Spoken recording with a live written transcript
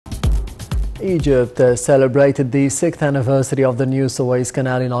Egypt celebrated the 6th anniversary of the new Suez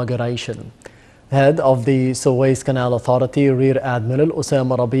Canal inauguration. Head of the Suez Canal Authority, Rear Admiral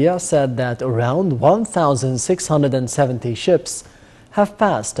Osama Rabia, said that around 1,670 ships have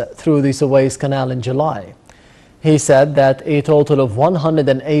passed through the Suez Canal in July. He said that a total of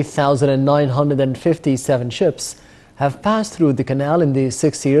 108,957 ships have passed through the canal in the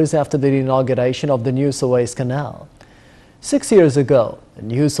 6 years after the inauguration of the new Suez Canal. 6 years ago, the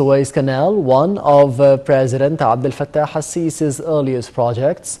new Suez Canal, one of President Abdel Fattah al-Sisi's earliest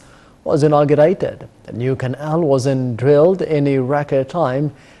projects, was inaugurated. The new canal wasn't drilled in a record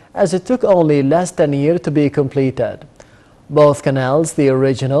time, as it took only less than a year to be completed. Both canals, the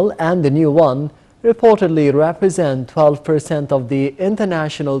original and the new one, reportedly represent 12% of the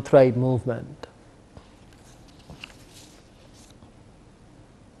international trade movement.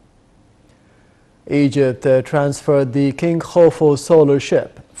 Egypt transferred the King Khufu solar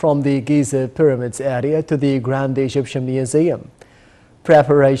ship from the Giza Pyramids area to the Grand Egyptian Museum.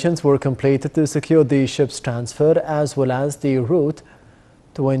 Preparations were completed to secure the ship's transfer as well as the route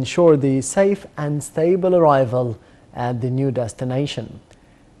to ensure the safe and stable arrival at the new destination.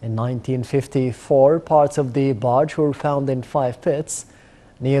 In 1954, parts of the barge were found in 5 pits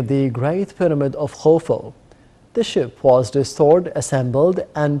near the Great Pyramid of Khufu. The ship was restored, assembled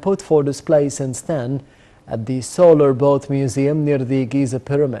and put for display since then at the Solar Boat Museum near the Giza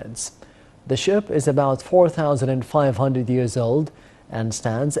Pyramids. The ship is about 4,500 years old and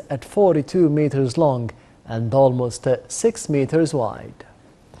stands at 42 meters long and almost 6 meters wide.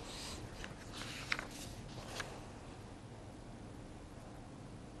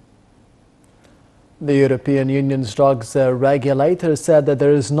 The European Union's drugs regulator said that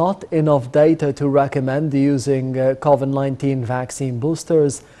there is not enough data to recommend using COVID-19 vaccine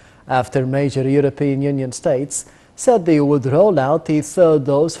boosters after major European Union states said they would roll out the 3rd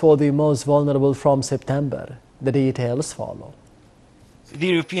dose for the most vulnerable from September. The details follow. The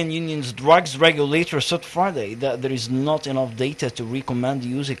European Union's drugs regulator said Friday that there is not enough data to recommend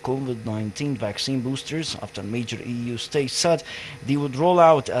using COVID-19 vaccine boosters after major EU states said they would roll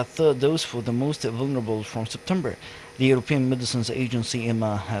out a 3rd dose for the most vulnerable from September. The European Medicines Agency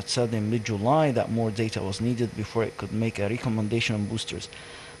EMA had said in mid-July that more data was needed before it could make a recommendation on boosters.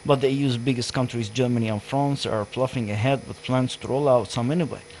 But the EU's biggest countries, Germany and France, are ploughing ahead with plans to roll out some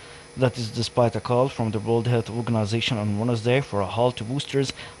anyway. That is despite a call from the World Health Organization on Wednesday for a halt to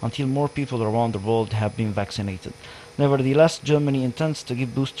boosters until more people around the world have been vaccinated. Nevertheless, Germany intends to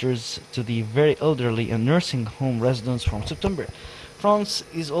give boosters to the very elderly and nursing home residents from September. France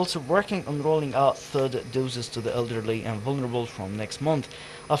is also working on rolling out 3rd doses to the elderly and vulnerable from next month.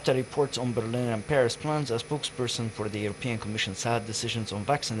 After reports on Berlin and Paris plans, a spokesperson for the European Commission said decisions on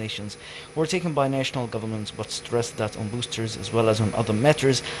vaccinations were taken by national governments, but stressed that on boosters as well as on other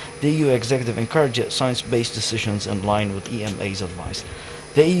matters, the EU executive encouraged science-based decisions in line with EMA's advice.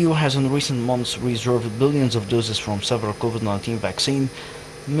 The EU has in recent months reserved billions of doses from several COVID-19 vaccine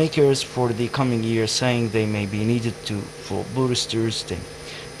makers for the coming year, saying they may be needed for boosters.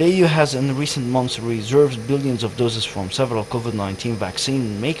 The EU has in recent months reserved billions of doses from several COVID-19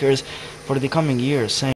 vaccine makers for the coming year, saying